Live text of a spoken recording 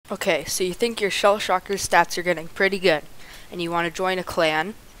Okay, so you think your Shellshockers stats are getting pretty good, and you want to join a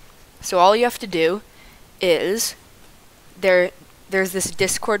clan. So all you have to do is, there's this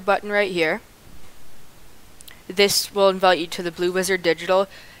Discord button right here. This will invite you to the Blue Wizard Digital,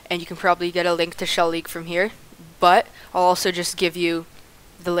 and you can probably get a link to Shell League from here. But I'll also just give you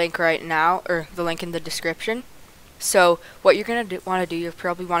the link right now, or the link in the description. So what you're going to want to do, you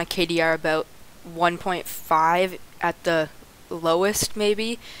probably want a KDR about 1.5 at the lowest,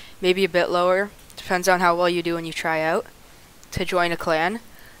 maybe a bit lower. Depends on how well you do when you try out to join a clan.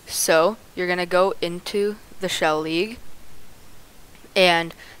 So you're going to go into the Shell League.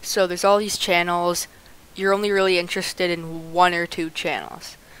 And so there's all these channels. You're only really interested in 1 or 2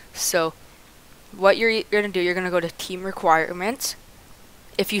 channels. So what you're going to do, you're going to go to team requirements.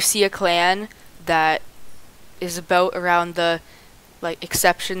 If you see a clan that is about around the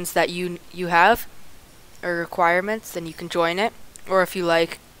exceptions that you have or requirements, then you can join it. Or if you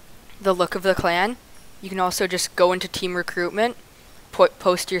like the look of the clan, you can also just go into team recruitment,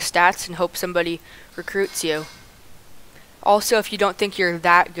 post your stats, and hope somebody recruits you. Also, if you don't think you're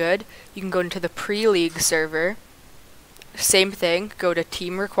that good, you can go into the pre-league server. Same thing, go to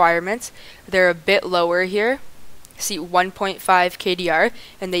team requirements. They're a bit lower here. See 1.5 KDR,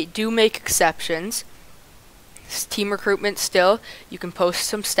 and they do make exceptions. Team recruitment still, you can post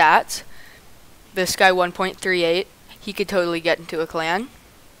some stats. This guy 1.38, he could totally get into a clan.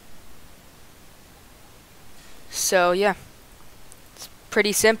 So yeah, it's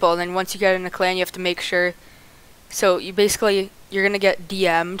pretty simple. And then once you get in a clan, you have to make sure. So you're gonna get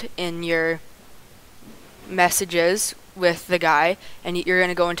DM'd in your messages with the guy, and you're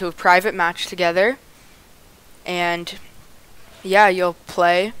gonna go into a private match together. And yeah, you'll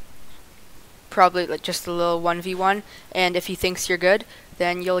play probably just a little 1v1, and if he thinks you're good,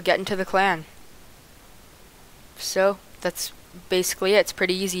 then you'll get into the clan. So that's basically it. It's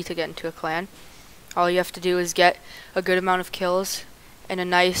pretty easy to get into a clan. All you have to do is get a good amount of kills and a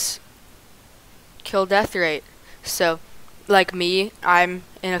nice kill death rate. So like me, I'm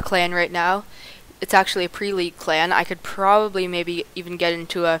in a clan right now. It's actually a pre-league clan. I could probably maybe even get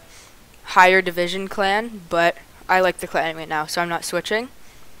into a higher division clan, but I like the clan right now, so I'm not switching.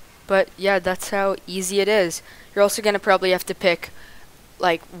 But yeah, that's how easy it is. You're also gonna probably have to pick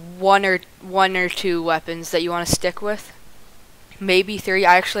like one or two weapons that you want to stick with. Maybe 3.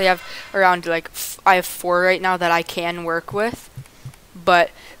 I actually have around I have 4 right now that I can work with. But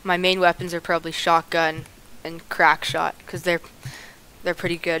my main weapons are probably shotgun and crack shot, because they're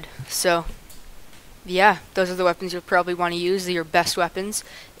pretty good. So yeah, those are the weapons you'll probably want to use. They're your best weapons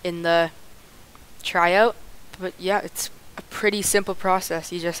in the tryout. But yeah, it's a pretty simple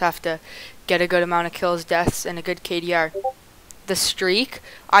process. You just have to get a good amount of kills, deaths, and a good KDR. The streak,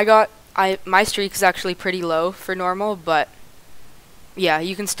 my streak is actually pretty low for normal, but yeah,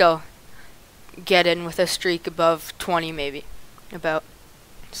 you can still get in with a streak above 20 maybe. So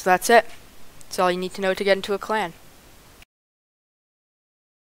that's it. That's all you need to know to get into a clan.